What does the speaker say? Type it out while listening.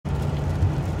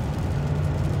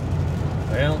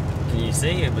Well, can you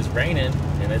see? It was raining,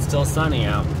 and it's still sunny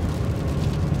out.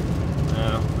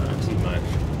 No, not too much.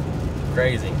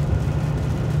 Crazy.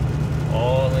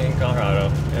 All in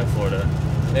Colorado and Florida.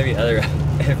 Maybe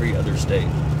every other state.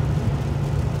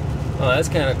 Oh, that's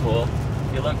kind of cool.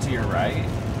 If you look to your right,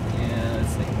 yeah, let's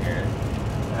see here.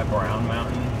 That brown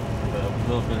mountain with a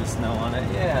little bit of snow on it.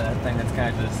 Yeah, that thing that's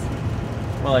kind of just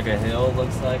more like a hill, it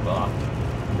looks like. Oh,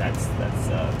 that's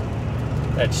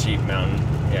Sheep Mountain.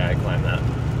 Yeah, I climbed that.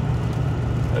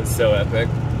 That's so epic.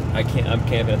 I'm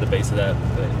camping at the base of that,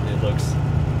 but it looks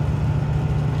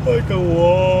like a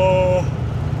wall.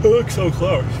 It looks so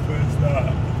close, but it's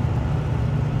not.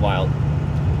 Wild.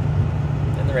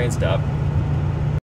 And the rain stopped.